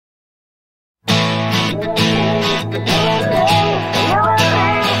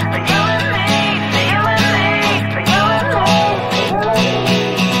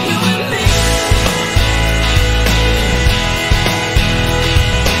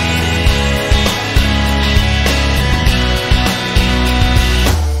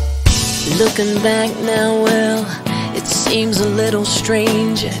Looking back now, well, it seems a little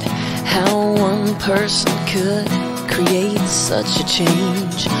strange at how one person could create such a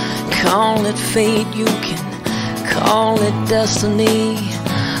change. Call it fate, you can call it destiny.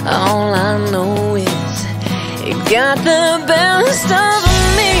 All I know is it got the best of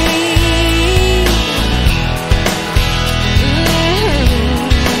me.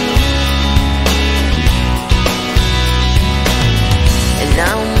 And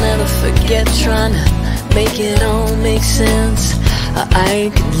I'll never forget trying to make it all make sense.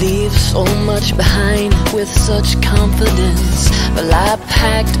 I could leave so much behind with such confidence. Well, I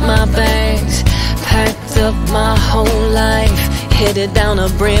packed my bags, packed up my whole life, headed down a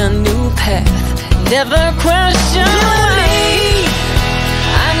brand new path. Never questioned me.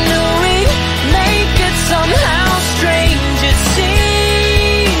 I knew we'd make it somehow. Strange it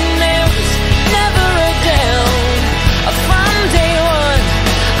seemed, there was never a doubt. From day one,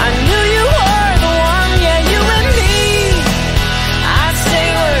 I knew you were the one. Yeah, you and me, I'd say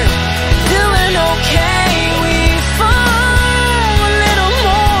we're doing okay. We fall a little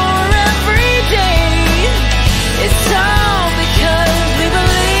more every day. It's all because we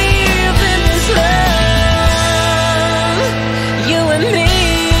believe in this love, you and me.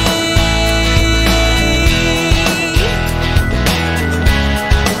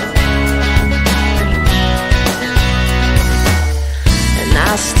 And I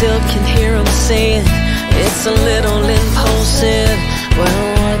still can hear him saying it's a little impulsive. Well,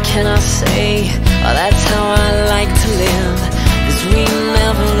 what can I say? Oh, that's how I like to live. 'Cause we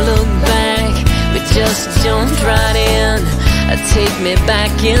never look back, we just jumped right in. Take me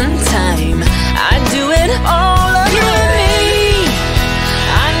back in time, I'd do it all again.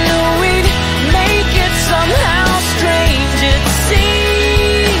 I knew we'd make it somehow. Strange it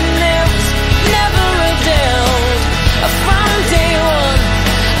seemed, there was never a doubt. From day one,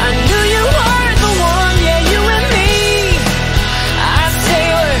 I knew you were the one. Yeah, you and me, I'd say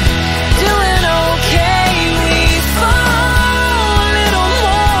we're doing okay. We fall a little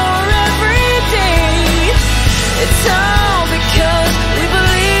more every day. It's all because we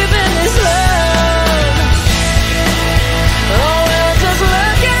believe in this love. Oh, well, just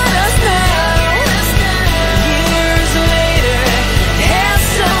look at us now. Years later, heads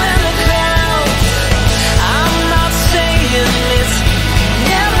still in the clouds. I'm not saying it's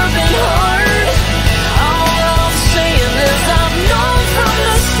never been hard. All I'm saying is I've known from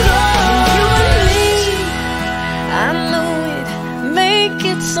the start. You and me, I know we'd make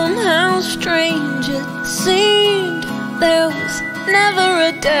it somehow. Strange it seemed, there was never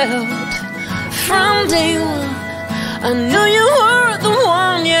a doubt. From day one, I knew you were the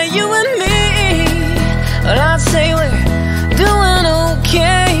one. Yeah, you and me, but I'd say we're doing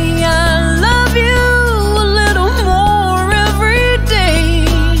okay. I love you a little more every day.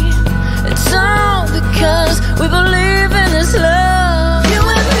 It's all because we believe in this love, you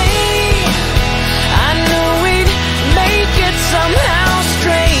and me. I knew we'd make it somehow.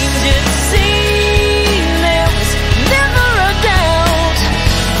 Strange it seemed, there was never a doubt.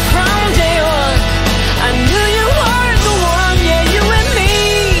 From day one, I knew you were the one. Yeah, you and me,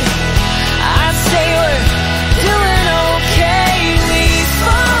 I'd say we're doing okay. We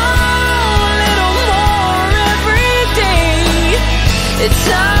fall a little more every day. It's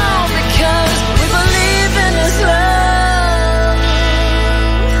all